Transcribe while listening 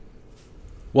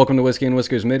Welcome to Whiskey and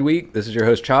Whiskers Midweek. This is your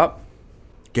host, Chop.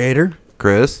 Gator.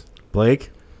 Chris.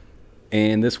 Blake.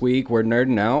 And this week, we're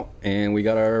nerding out, and we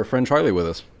got our friend Charlie with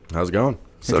us. How's it going? Hey,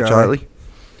 What's up, Charlie?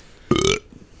 Charlie?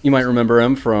 You might remember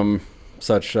him from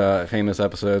such famous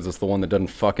episodes as the one that doesn't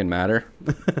fucking matter.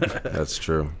 That's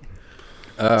true.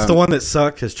 It's the one that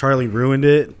sucked because Charlie ruined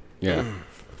it. Yeah.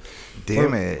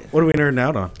 Damn it. What are we nerding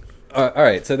out on? All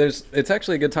right, so it's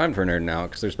actually a good time for nerding out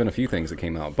because there's been a few things that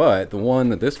came out. But the one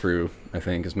that this crew, I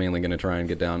think, is mainly going to try and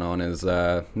get down on is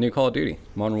new Call of Duty,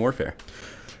 Modern Warfare.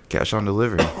 Cash on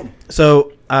delivery.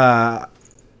 So, I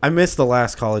missed the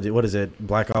last Call of Duty. What is it?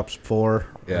 Black Ops 4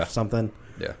 Yeah. or something?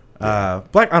 Yeah. I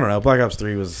don't know. Black Ops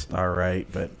 3 was all right,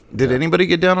 but... Did anybody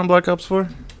get down on Black Ops 4?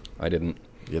 I didn't.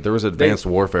 Yeah, there was Advanced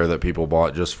Warfare that people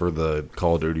bought just for the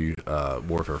Call of Duty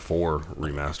Warfare 4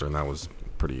 remaster, and that was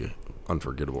pretty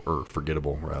unforgettable, or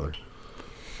forgettable, rather.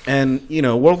 And, you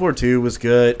know, World War II was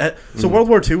good. So World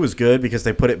War II was good because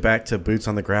they put it back to boots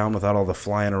on the ground without all the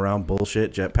flying around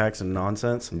bullshit, jetpacks, and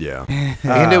nonsense. Yeah.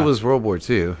 And it was World War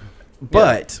II.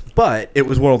 But it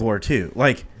was World War II.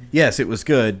 Like, yes, it was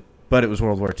good, but it was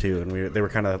World War II, and they were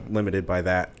kind of limited by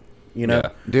that, you know?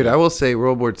 Yeah. Dude, I will say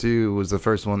World War II was the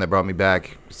first one that brought me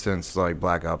back since like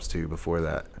Black Ops 2 before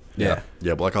that. Yeah.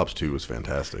 Yeah, Black Ops 2 was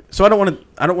fantastic. So I don't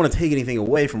want to take anything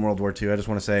away from World War II. I just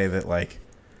want to say that like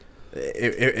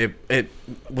it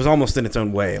was almost in its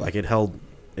own way. Like it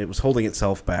was holding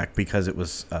itself back because it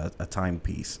was a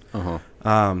timepiece.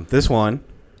 This one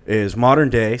is modern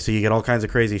day, so you get all kinds of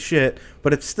crazy shit,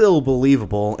 but it's still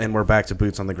believable, and we're back to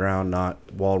boots on the ground, not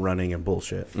wall running and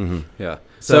bullshit. Yeah.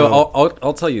 So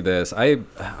I'll tell you this.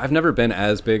 I've never been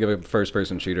as big of a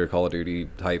first-person shooter Call of Duty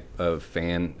type of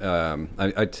fan.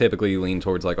 I typically lean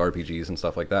towards like RPGs and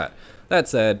stuff like that. That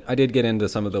said, I did get into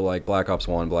some of the like Black Ops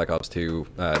 1, Black Ops 2,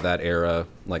 that era.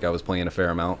 Like I was playing a fair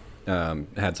amount.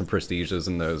 Had some prestiges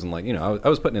in those, and like, you know, I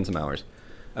was putting in some hours.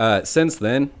 Since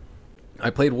then, I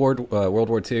played World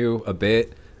War II a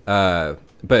bit,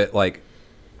 but like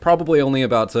probably only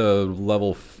about to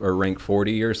level or rank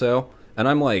 40 or so. And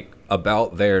I'm like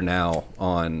about there now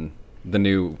on the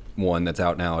new one that's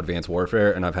out now, Advanced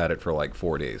Warfare, and I've had it for like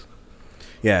 4 days.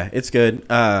 Yeah, it's good.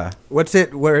 What's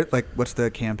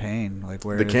the campaign? Like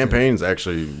where The campaign's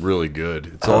actually really good.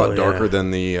 It's a lot darker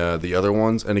than the other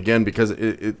ones. And again, because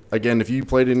again, if you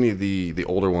played any of the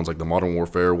older ones, like the Modern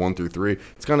Warfare 1 through 3,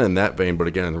 it's kind of in that vein. But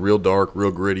again, real dark,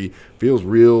 real gritty, feels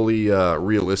really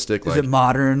realistic. Is it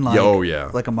modern? Like, oh yeah,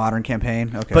 like a modern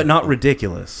campaign. Okay, but not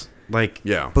ridiculous. Like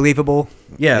believable.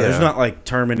 Yeah, there's not like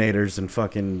Terminators and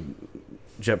fucking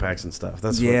jetpacks and stuff.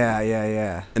 That's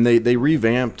yeah. And they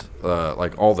revamped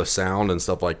like all the sound and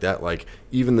stuff like that. Like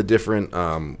even the different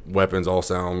weapons all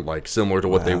sound like similar to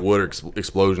what they would.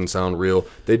 Explosions sound real.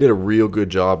 They did a real good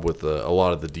job with a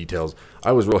lot of the details.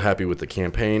 I was real happy with the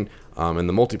campaign, and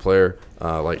the multiplayer,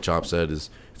 like Chop said, it's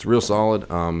real solid.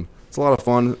 It's a lot of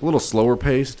fun. A little slower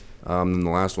paced than the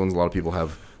last ones. A lot of people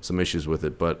have some issues with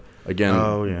it, but again,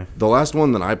 the last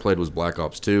one that I played was Black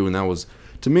Ops 2, and that was,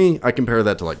 to me, I compare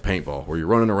that to like paintball, where you're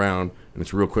running around and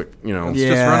it's real quick, you know. It's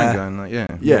just running gun,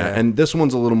 like, yeah. And this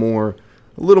one's a little more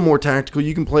tactical.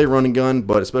 You can play run and gun,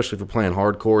 but especially if you're playing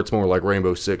hardcore, it's more like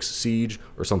Rainbow Six Siege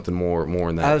or something more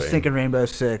in that I was vein. thinking Rainbow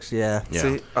Six. Yeah.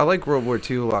 See, I like World War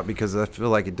II a lot because I feel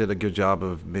like it did a good job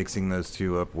of mixing those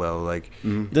two up well. Like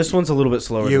this one's a little bit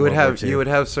slower. You would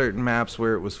have certain maps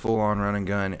where it was full on run and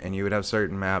gun, and you would have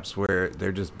certain maps where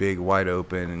they're just big, wide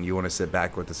open, and you want to sit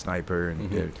back with the sniper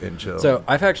and chill. So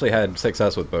I've actually had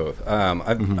success with both.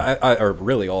 Or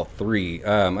really all three.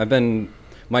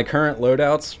 My current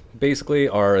loadouts basically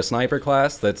are a sniper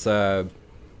class. That's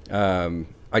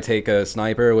I take a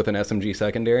sniper with an SMG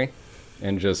secondary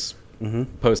and just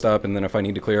post up, and then if I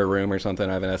need to clear a room or something,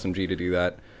 I have an SMG to do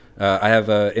that. I have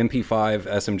a MP5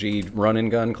 SMG run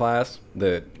and gun class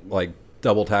that like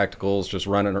double tacticals, just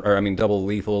running, double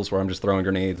lethals where I'm just throwing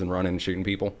grenades and running and shooting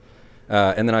people.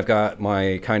 And then I've got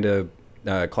my kind of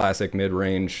classic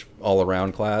mid-range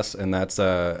all-around class, and that's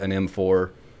an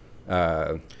M4.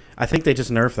 I think they just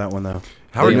nerfed that one though.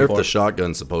 Howard nerfed the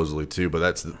shotgun supposedly too, but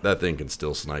that thing can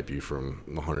still snipe you from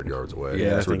 100 yards away.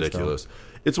 Yeah, it's ridiculous.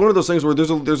 It's one of those things where there's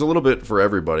a little bit for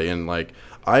everybody, and like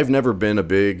I've never been a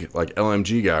big like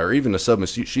LMG guy or even a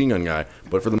submachine gun guy,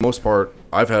 but for the most part,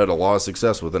 I've had a lot of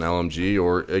success with an LMG,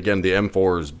 or again the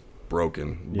M4 is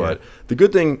broken. Yeah. But the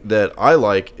good thing that I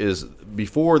like is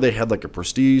before they had like a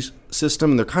prestige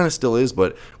system, and there kind of still is,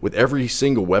 but with every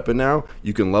single weapon now,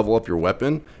 you can level up your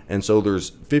weapon. And so there's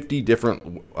 50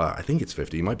 different, I think it's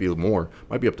 50, might be more,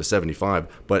 might be up to 75,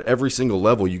 but every single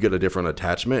level you get a different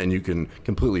attachment, and you can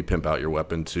completely pimp out your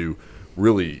weapon to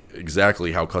really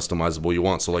exactly how customizable you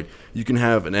want. So like you can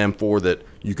have an M4 that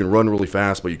you can run really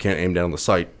fast, but you can't aim down the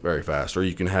sight very fast, or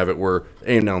you can have it where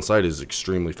aim down sight is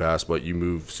extremely fast, but you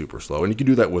move super slow. And you can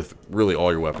do that with really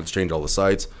all your weapons. Change all the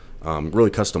sights,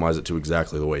 really customize it to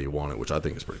exactly the way you want it, which I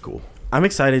think is pretty cool. I'm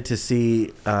excited to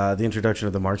see the introduction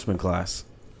of the marksman class.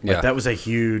 Like, Yeah. that was a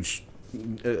huge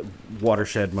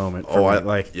watershed moment for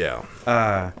me.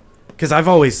 Because I've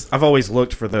always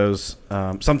looked for those.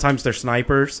 Sometimes they're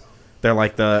snipers. They're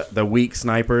like the weak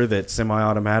sniper that's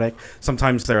semi-automatic.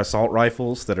 Sometimes they're assault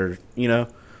rifles that are,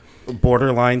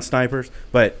 borderline snipers.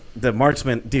 But the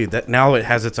marksman, dude, that now it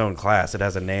has its own class. It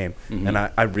has a name, and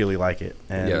I really like it.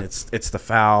 And it's the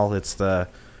FAL. It's the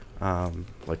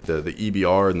like the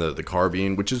EBR and the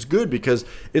carbine, which is good because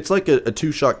it's like a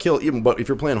two-shot kill. But if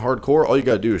you're playing hardcore, all you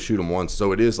gotta do is shoot them once.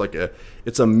 So it is like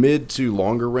it's a mid to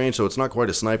longer range. So it's not quite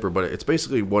a sniper, but it's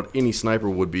basically what any sniper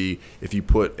would be if you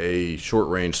put a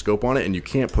short-range scope on it. And you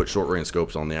can't put short-range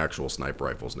scopes on the actual sniper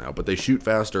rifles now, but they shoot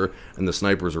faster, and the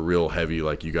snipers are real heavy.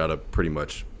 Like you gotta pretty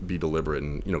much be deliberate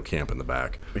and camp in the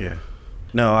back. Yeah.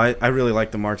 No, I really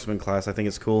like the marksman class. I think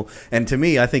it's cool. And to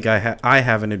me, I think I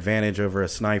have an advantage over a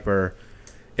sniper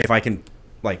if I can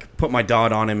like put my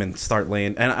dot on him and start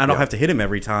laying. And I don't have to hit him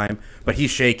every time, but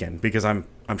he's shaking because I'm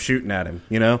shooting at him.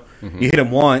 You hit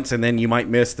him once, and then you might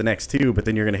miss the next two, but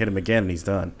then you're gonna hit him again, and he's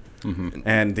done.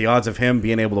 And the odds of him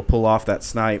being able to pull off that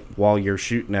snipe while you're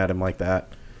shooting at him like that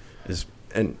is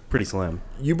pretty slim.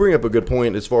 You bring up a good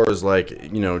point as far as like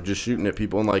just shooting at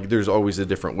people, and like there's always a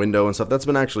different window and stuff. That's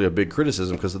been actually a big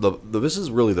criticism because this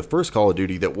is really the first Call of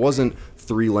Duty that wasn't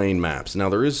 3-lane maps. Now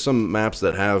there is some maps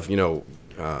that have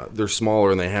they're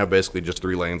smaller and they have basically just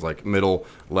 3 lanes, like middle,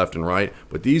 left, and right.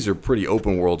 But these are pretty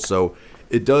open world, so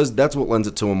that's what lends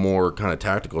it to a more kind of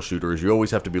tactical shooter. Is you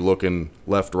always have to be looking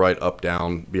left, right, up,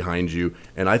 down, behind you,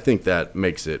 and I think that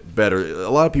makes it better.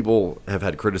 A lot of people have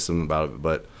had criticism about it,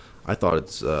 but I thought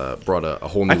it's brought a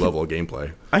whole new level of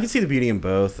gameplay. I can see the beauty in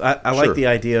both. I like the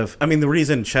idea of... I mean, the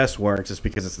reason chess works is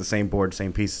because it's the same board,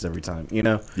 same pieces every time,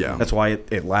 Yeah. That's why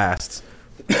it lasts.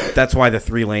 That's why the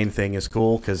 3-lane thing is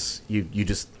cool, because you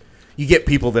get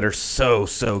people that are so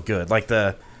good. Like,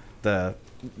 the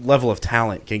level of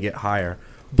talent can get higher.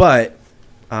 But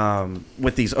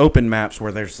with these open maps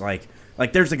where there's, like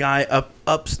there's a guy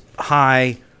up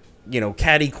high...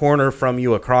 caddy corner from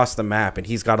you across the map, and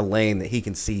he's got a lane that he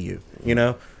can see you,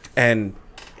 and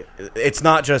it's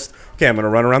not just, okay, I'm going to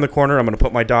run around the corner, I'm going to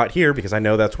put my dot here because I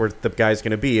know that's where the guy's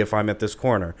going to be if I'm at this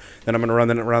corner. Then I'm going to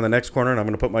run around the next corner, and I'm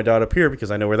going to put my dot up here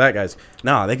because I know where that guy's.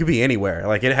 No, they could be anywhere.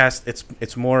 Like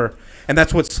it's more, and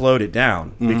that's what slowed it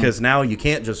down, because now you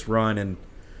can't just run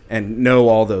and know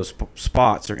all those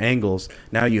spots or angles.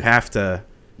 Now you have to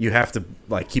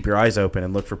like keep your eyes open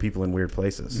and look for people in weird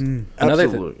places. Another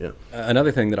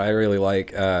thing that I really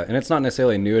like, and it's not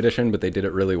necessarily a new addition, but they did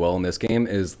it really well in this game,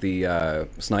 is the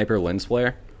sniper lens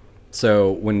flare.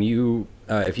 So when you,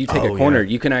 if you take a corner,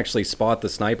 you can actually spot the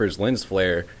sniper's lens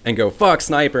flare and go, fuck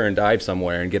sniper, and dive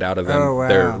somewhere and get out of them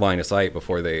their line of sight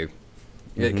before they,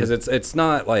 because it's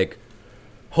not like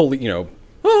holy,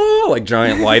 like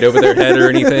giant light over their head or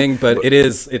anything, but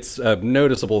it's a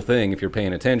noticeable thing if you're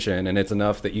paying attention, and it's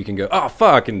enough that you can go, oh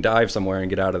fuck, and dive somewhere and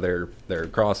get out of their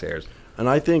crosshairs. And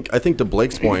I think to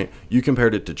Blake's point, you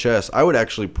compared it to chess. I would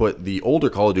actually put the older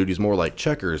Call of Duties more like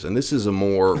checkers, and this is a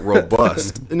more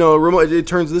robust. It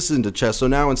turns this into chess. So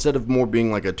now instead of more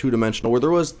being like a 2-dimensional, where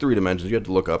there was 3 dimensions, you had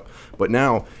to look up, but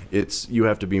now you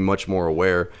have to be much more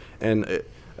aware. And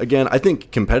again, I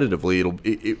think competitively,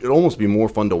 it'll almost be more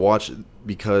fun to watch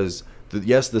because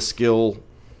the skill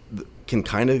can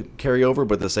kind of carry over,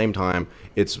 but at the same time,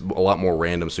 it's a lot more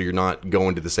random, so you're not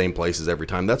going to the same places every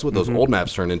time. That's what those old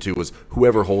maps turned into, was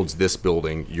whoever holds this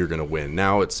building, you're going to win.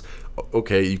 Now it's,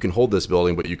 okay, you can hold this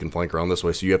building, but you can flank around this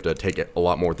way, so you have to take a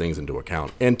lot more things into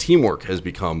account. And teamwork has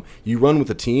become, you run with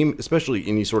a team, especially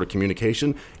any sort of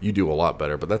communication, you do a lot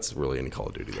better, but that's really any Call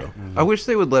of Duty, though. I wish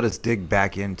they would let us dig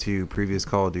back into previous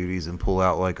Call of Duties and pull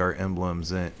out, like, our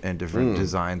emblems and different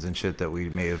designs and shit that we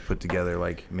may have put together,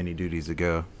 like, many duties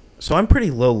ago. So I'm pretty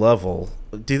low level.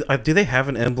 Do they have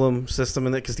an emblem system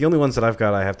in it? Because the only ones that I've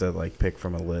got, I have to like pick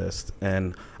from a list.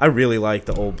 And I really like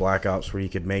the old Black Ops where you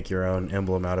could make your own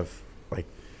emblem out of like,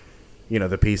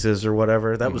 the pieces or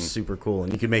whatever. That was super cool,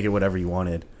 and you could make it whatever you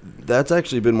wanted. That's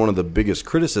actually been one of the biggest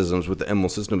criticisms with the emblem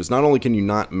system. Is not only can you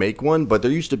not make one, but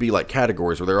there used to be like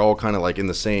categories where they're all kind of like in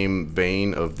the same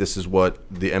vein of this is what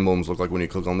the emblems look like when you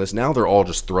click on this. Now they're all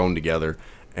just thrown together.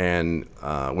 and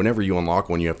whenever you unlock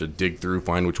one, you have to dig through,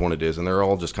 find which one it is, and they're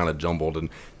all just kind of jumbled. And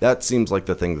that seems like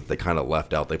the thing that they kind of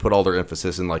left out. They put all their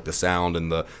emphasis in like the sound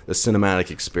and the cinematic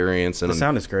experience. And The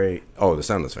sound is great. oh, the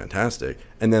sound is fantastic.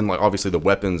 And then like obviously the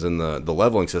weapons and the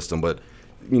leveling system, but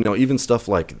even stuff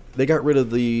like they got rid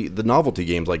of the novelty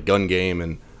games like gun game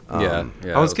and yeah.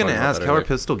 I was going to talking about ask, that how are earlier.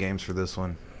 pistol games for this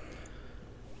one?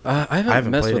 I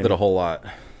haven't messed played with it any. a whole lot.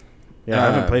 Yeah,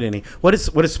 I haven't played any. What is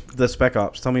the Spec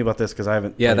Ops? Tell me about this because I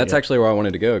haven't. Yeah, played that's it yet. actually where I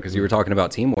wanted to go because you were talking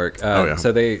about teamwork. Oh, yeah.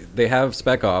 So they have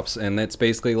Spec Ops, and it's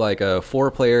basically like a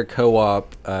 4-player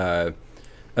co-op,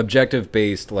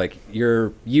 objective-based. Like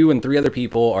you and 3 other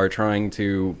people are trying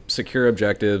to secure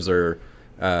objectives or,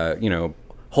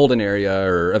 hold an area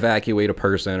or evacuate a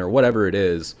person or whatever it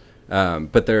is.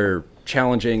 But they're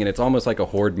challenging, and it's almost like a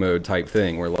horde mode type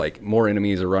thing where like more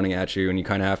enemies are running at you, and you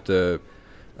kind of have to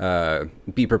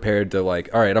be prepared to like,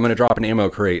 all right, I'm gonna drop an ammo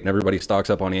crate, and everybody stocks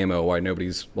up on ammo while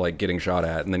nobody's like getting shot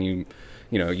at, and then you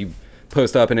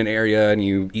post up in an area and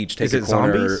you each take Is a it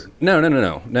corner. zombies?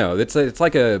 No. It's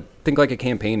like a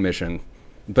campaign mission,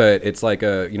 but it's like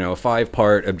a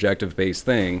 5-part objective based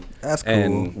thing. That's cool.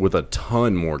 And with a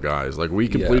ton more guys. Like we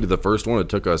completed Yeah. the first one. It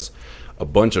took us a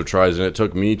bunch of tries, and it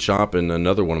took me, Chop, and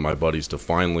another one of my buddies to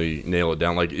finally nail it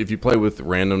down. Like if you play with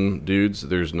random dudes,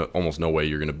 there's almost no way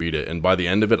you're gonna beat it. And by the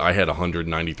end of it, I had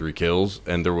 193 kills,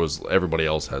 and everybody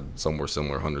else had somewhere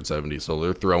similar 170. So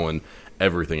they're throwing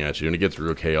everything at you, and it gets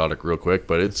real chaotic real quick.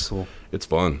 But it's cool. It's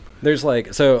fun. there's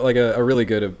a really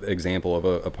good example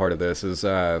of a part of this is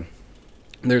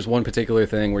there's one particular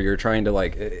thing where you're trying to I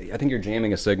think you're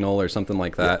jamming a signal or something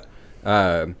like that,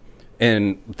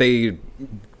 and they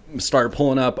start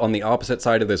pulling up on the opposite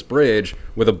side of this bridge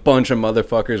with a bunch of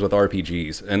motherfuckers with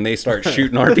RPGs, and they start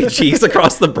shooting RPGs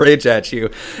across the bridge at you,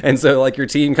 and so like your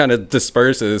team kind of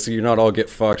disperses so you not all get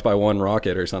fucked by one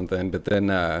rocket or something. But then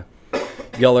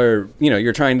y'all are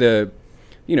you're trying to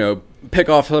pick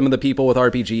off some of the people with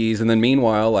RPGs, and then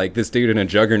meanwhile like this dude in a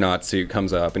juggernaut suit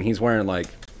comes up, and he's wearing like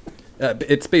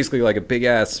it's basically like a big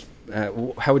ass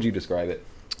how would you describe it?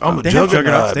 They have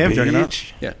juggernauts. They have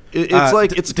juggernauts. Yeah.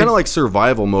 It's kind of like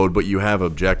survival mode, but you have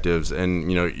objectives, and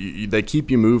they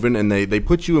keep you moving, and they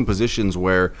put you in positions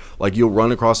where like you'll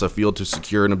run across a field to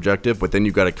secure an objective, but then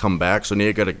you've got to come back, so now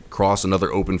you got to cross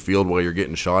another open field while you're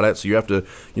getting shot at. So you have to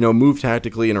move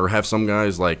tactically, or have some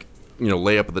guys like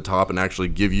lay up at the top and actually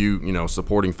give you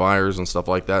supporting fires and stuff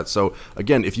like that. So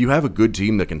again, if you have a good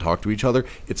team that can talk to each other,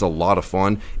 it's a lot of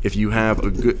fun. If you have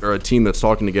a team that's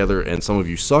talking together and some of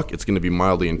you suck, it's going to be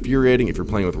mildly infuriating. If you're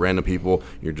playing with random people,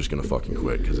 you're just going to fucking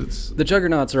quit because it's The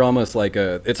juggernauts are almost like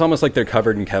it's almost like they're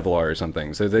covered in Kevlar or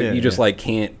something, so that you just like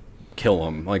can't kill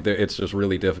them. Like it's just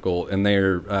really difficult, and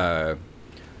they're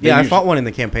I fought one in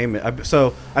the campaign.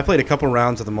 So I played a couple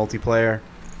rounds of the multiplayer,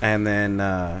 and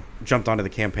then jumped onto the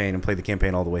campaign and played the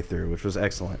campaign all the way through, which was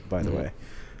excellent, by the way.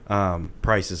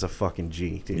 Price is a fucking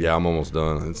G, dude. yeah, I'm almost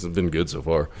done. It's been good so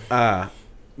far.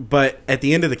 But at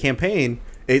the end of the campaign,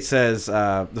 it says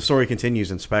the story continues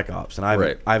in Spec Ops, and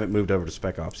I haven't moved over to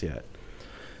Spec Ops yet.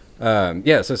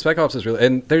 So Spec Ops is really,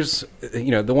 and there's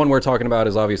the one we're talking about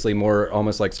is obviously more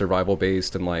almost like survival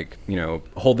based, and like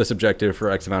hold this objective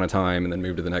for X amount of time and then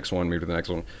move to the next one.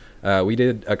 We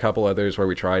did a couple others where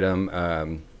we tried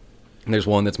them. There's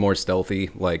one that's more stealthy,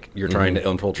 like you're trying to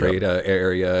infiltrate an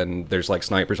area, and there's like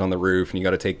snipers on the roof, and you got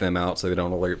to take them out so they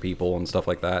don't alert people and stuff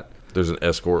like that. There's an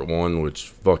escort one, which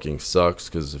fucking sucks,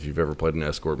 because if you've ever played an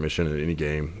escort mission in any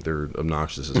game, they're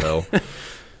obnoxious as hell.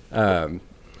 And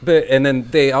then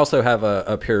they also have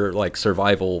a pure like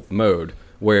survival mode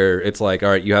where it's like, all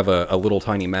right, you have a little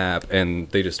tiny map, and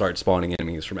they just start spawning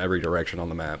enemies from every direction on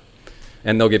the map,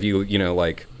 and they'll give you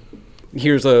like,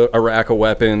 here's a rack of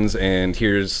weapons, and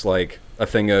here's like a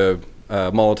thing of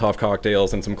Molotov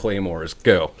cocktails and some claymores.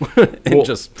 Go.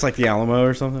 It's like the Alamo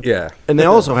or something. Yeah. And they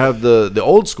also have the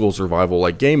old school survival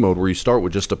like game mode where you start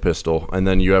with just a pistol, and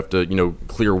then you have to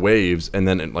clear waves, and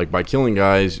then like by killing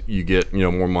guys you get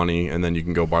more money, and then you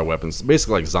can go buy weapons.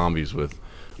 Basically like zombies with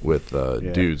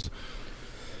dudes.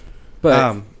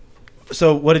 But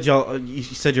So what did y'all? You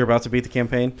said you're about to beat the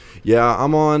campaign. Yeah,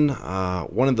 I'm on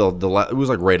one of the it was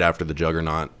like right after the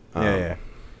Juggernaut. Yeah.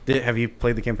 Have you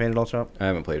played the campaign at all, Chop? I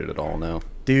haven't played it at all, no.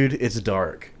 Dude, it's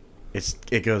dark.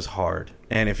 It goes hard.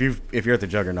 And if you're at the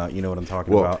Juggernaut, you know what I'm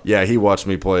talking Well, about. yeah, he watched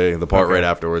me play the part Okay. right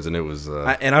afterwards, and it was.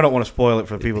 And I don't want to spoil it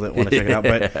for the people that want to check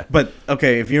it out. But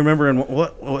okay, if you remember in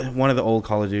one of the old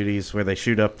Call of Duties where they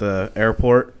shoot up the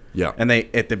airport. Yeah. And they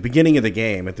at the beginning of the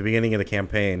game, at the beginning of the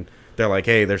campaign, they're like,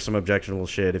 "Hey, there's some objectionable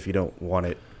shit. If you don't want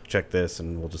it, check this,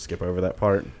 and we'll just skip over that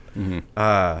part."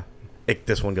 Mm-hmm.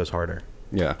 This one goes harder.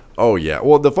 Yeah. Oh yeah.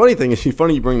 Well, the funny thing is,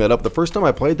 funny you bring that up. The first time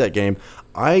I played that game,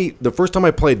 the first time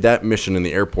I played that mission in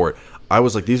the airport, I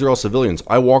was like, these are all civilians.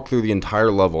 I walked through the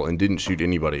entire level and didn't shoot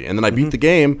anybody. And then I beat the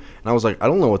game, and I was like, I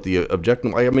don't know what the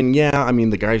objective. I mean,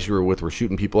 the guys you were with were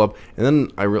shooting people up, and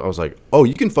then I was like, oh,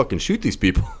 you can fucking shoot these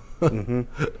people.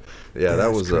 Yeah,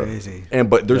 that was crazy.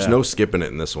 But there's no skipping it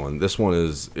in this one. This one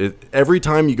is every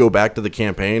time you go back to the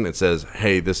campaign, it says,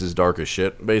 "Hey, this is dark as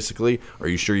shit." Basically, are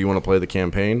you sure you want to play the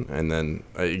campaign? And then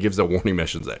it gives a warning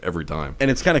message every time.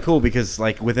 And it's kind of cool because,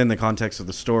 like, within the context of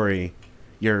the story,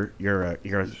 you're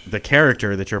the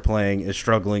character that you're playing is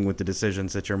struggling with the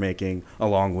decisions that you're making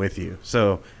along with you.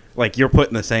 So, like, you're put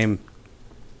in the same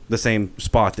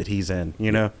spot that he's in,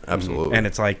 you know? Absolutely. And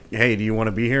it's like, hey, do you want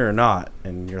to be here or not?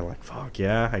 And you're like, fuck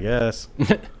yeah, I guess.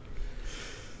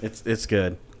 It's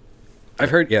good.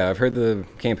 I've heard the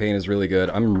campaign is really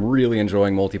good. I'm really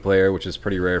enjoying multiplayer, which is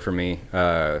pretty rare for me.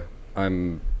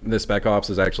 The Spec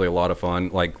Ops is actually a lot of fun.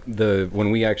 Like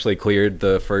when we actually cleared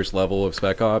the first level of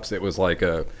Spec Ops, it was like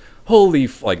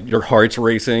like your heart's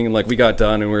racing, and like we got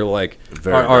done and we were like,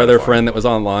 our other friend that was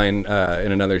online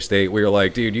in another state, we were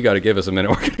like, dude, you got to give us a minute,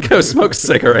 we're gonna go smoke a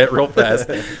cigarette real fast.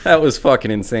 That was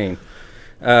fucking insane.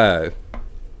 But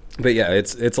yeah,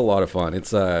 it's a lot of fun.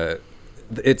 It's the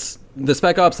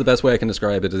Spec Ops, the best way I can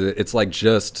describe it is it's like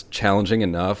just challenging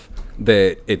enough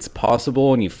that it's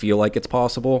possible and you feel like it's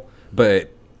possible, but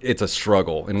it's a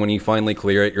struggle, and when you finally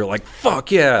clear it, you're like,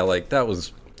 fuck yeah, like that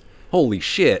was holy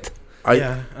shit.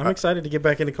 I'm excited to get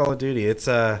back into Call of Duty. It's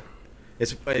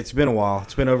been a while.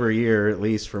 It's been over a year at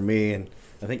least for me, and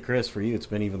I think Chris, for you, it's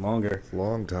been even longer.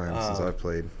 Long time since I've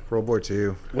played World War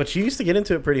II. But you used to get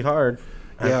into it pretty hard.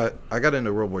 Yeah, I got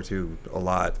into World War II a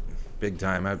lot, big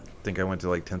time. I think I went to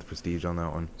like 10th Prestige on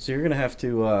that one. So you're gonna have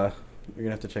to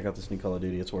check out this new Call of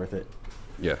Duty. It's worth it.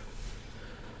 Yeah.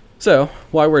 So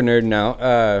while we're nerding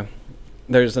out,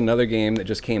 there's another game that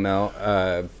just came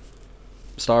out.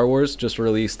 Star Wars just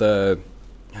released from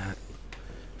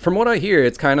what I hear,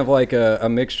 it's kind of like a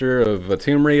mixture of a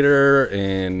Tomb Raider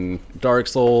and Dark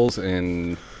Souls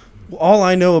and... All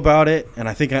I know about it, and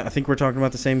I think we're talking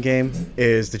about the same game,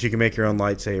 is that you can make your own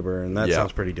lightsaber, and that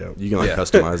sounds pretty dope. You can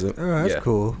customize it. Oh, that's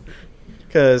cool.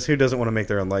 Because who doesn't want to make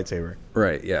their own lightsaber?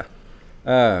 Right, yeah.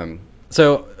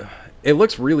 So it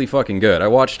looks really fucking good.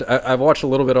 I've watched a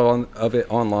little bit of it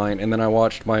online, and then I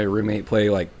watched my roommate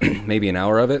play like maybe an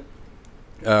hour of it.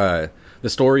 The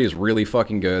story is really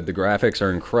fucking good. The graphics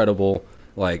are incredible.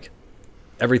 Like,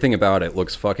 everything about it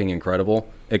looks fucking incredible,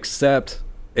 except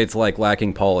it's like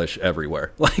lacking polish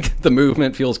everywhere. Like, the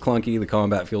movement feels clunky, the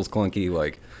combat feels clunky,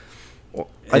 like,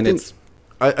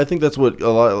 I think that's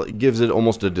what gives it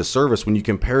almost a disservice when you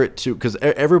compare it to, because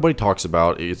everybody talks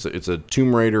about it's a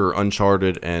Tomb Raider or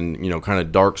Uncharted and kind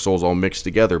of Dark Souls all mixed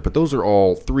together, but those are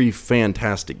all three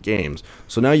fantastic games.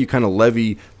 So now you kind of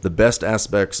levy the best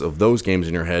aspects of those games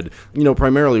in your head.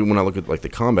 Primarily when I look at like the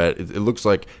combat, it looks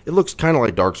kind of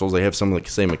like Dark Souls. They have some of the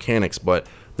same mechanics, but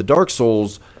the Dark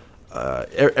Souls,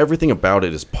 everything about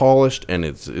it is polished and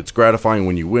it's gratifying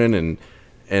when you win.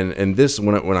 And this,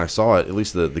 when I saw it, at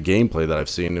least the gameplay that I've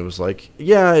seen, it was like,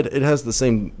 yeah, it has the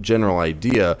same general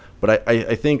idea, but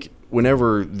I think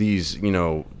whenever these,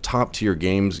 top tier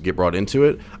games get brought into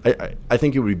it, I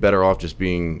think it would be better off just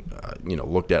being,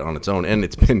 looked at on its own. And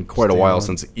it's been quite a while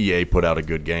since EA put out a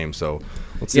good game, so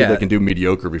let's see if they can do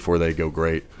mediocre before they go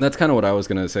great. That's kind of what I was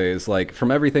going to say, is like, from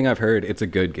everything I've heard, it's a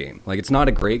good game. Like, it's not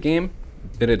a great game,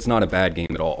 but it's not a bad game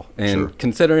at all. And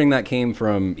considering that came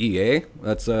from EA,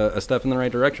 that's a step in the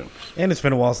right direction. And it's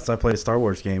been a while since I played a Star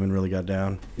Wars game and really got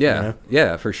down. Yeah,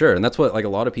 yeah, for sure. And that's what like a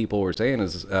lot of people were saying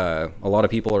is a lot of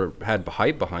people had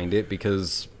hype behind it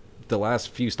because the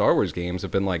last few Star Wars games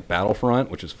have been like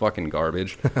Battlefront, which is fucking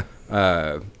garbage.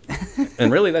 And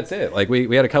really that's it. Like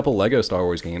we had a couple Lego Star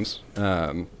Wars games,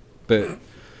 but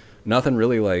nothing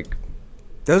really like...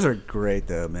 Those are great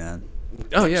though, man.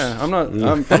 Oh yeah, I'm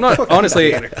not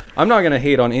honestly. I'm not gonna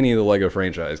hate on any of the Lego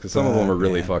franchise because some of them are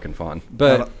really fucking fun.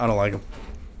 But I don't like them.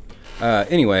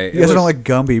 Anyway, you guys don't like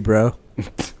Gumby, bro.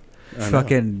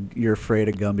 Fucking, you're afraid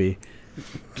of Gumby.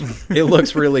 It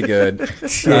looks really good.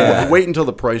 Wait until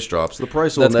the price drops. The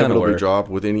price will inevitably drop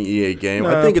with any EA game.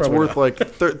 I think it's worth like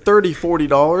 $30,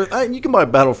 $40. You can buy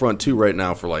Battlefront 2 right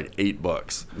now for like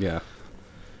 $8. Yeah.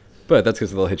 But that's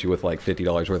because they'll hit you with like $50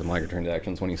 worth of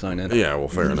microtransactions when you sign in. Yeah, well,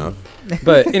 fair enough.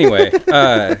 But anyway,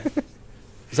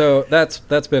 so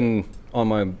that's been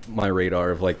on my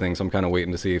radar of like things I'm kind of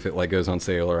waiting to see if it like goes on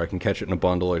sale or I can catch it in a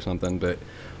bundle or something. But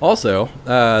also,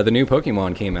 the new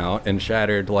Pokemon came out and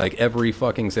shattered like every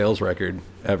fucking sales record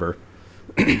ever.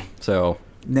 So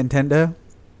Nintendo?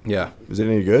 Yeah. Is it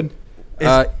any good?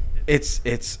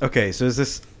 It's okay. So is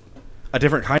this? a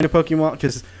different kind of Pokemon.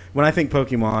 Because when I think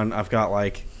Pokemon, I've got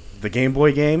like the Game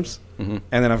Boy games, and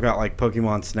then I've got like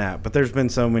Pokemon Snap. But there's been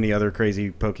so many other crazy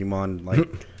Pokemon like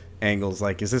angles.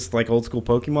 Like, is this like old school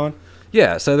Pokemon?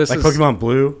 Yeah, so this Like is Pokemon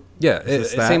Blue. Yeah,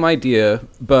 same idea,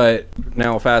 but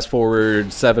now fast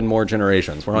forward 7 more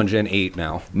generations. We're on Gen 8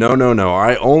 now. No.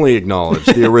 I only acknowledge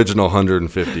the original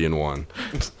 150-1.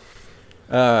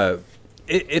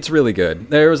 It's really good.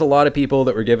 There was a lot of people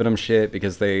that were giving them shit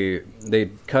because they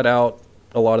cut out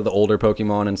a lot of the older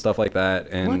Pokemon and stuff like that.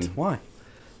 And What?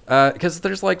 Why? Because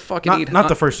there's like fucking Not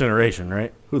the first generation,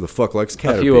 right? Who the fuck likes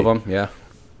Caterpie? a few of them, yeah.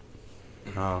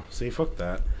 Oh, see, fuck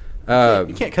that. Uh,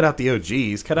 You can't cut out the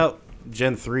OGs. Cut out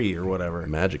Gen 3 or whatever.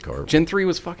 Magikarp. Gen 3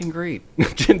 was fucking great.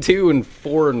 Gen 2 and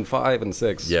 4 and 5 and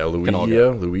 6. Yeah, can all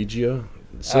go. Luigia.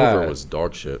 Silver was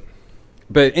dog shit.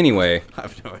 But anyway, I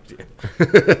have no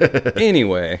idea.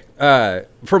 anyway,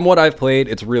 from what I've played,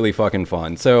 it's really fucking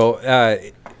fun. So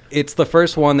it's the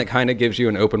first one that kind of gives you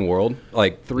an open world,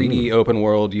 like 3D open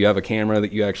world. You have a camera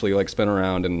that you actually like spin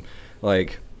around and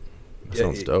like. That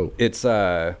sounds dope. It's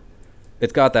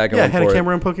got that going Yeah, I had for a it.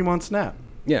 camera in Pokemon Snap.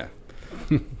 Yeah.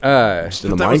 Just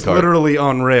in a That was minecart. literally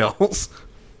on rails.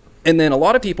 And then a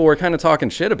lot of people were kind of talking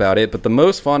shit about it, but the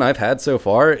most fun I've had so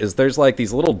far is there's like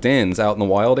these little dens out in the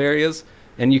wild areas,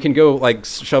 and you can go like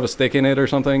shove a stick in it or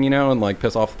something, and like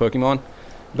piss off the Pokemon.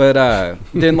 But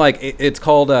then like it's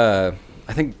called I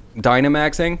think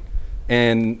Dynamaxing,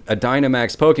 and a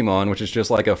Dynamax Pokemon, which is just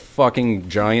like a fucking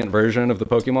giant version of the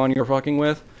Pokemon you're fucking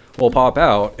with, will pop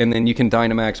out, and then you can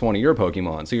Dynamax one of your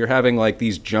Pokemon. So you're having like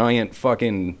these giant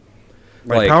fucking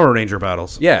Like Power Ranger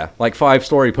battles. yeah, like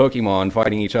 5-story Pokemon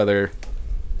fighting each other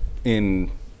in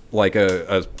like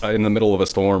a in the middle of a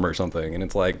storm or something, and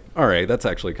it's like, all right, that's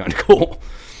actually kind of cool.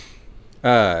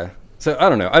 So I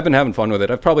don't know. I've been having fun with it.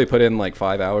 I've probably put in like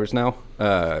 5 hours now,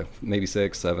 maybe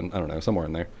 6, 7. I don't know, somewhere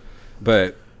in there.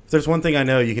 But If there's one thing I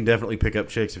know, you can definitely pick up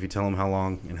chicks if you tell them how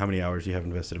long and how many hours you have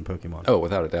invested in Pokemon. oh,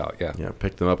 without a doubt, yeah. Yeah,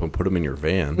 pick them up and put them in your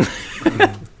van.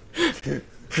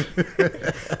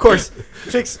 Of course,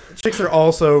 chicks are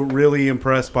also really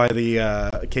impressed by the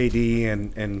KD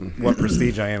and what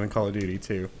prestige I am in Call of Duty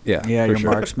too. Yeah, Yeah, for your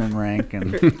sure. marksman rank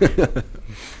and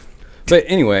But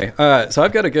anyway, so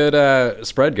I've got a good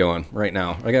spread going right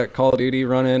now. I got Call of Duty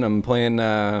running. I'm playing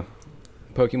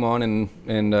Pokemon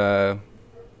and I'm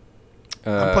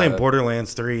playing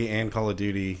Borderlands 3 and Call of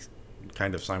Duty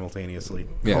kind of simultaneously.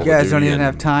 yeah. you guys Duty don't even and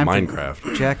have time Minecraft.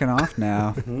 for jacking off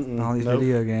now. All these Nope.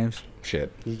 video games.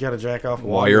 Shit. You got to jack off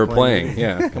While you're playing.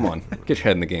 Yeah, come on. Get your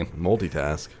head in the game.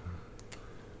 Multitask.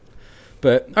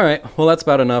 But, all right. Well, that's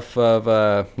about enough of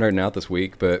nerding out this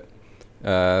week. But,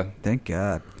 Thank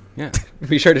God. yeah.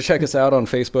 Be sure to check us out on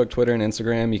Facebook, Twitter, and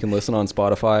Instagram. You can listen on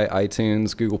Spotify,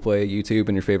 iTunes, Google Play, YouTube,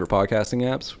 and your favorite podcasting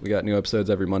apps. We got new episodes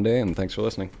every Monday, and thanks for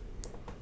listening.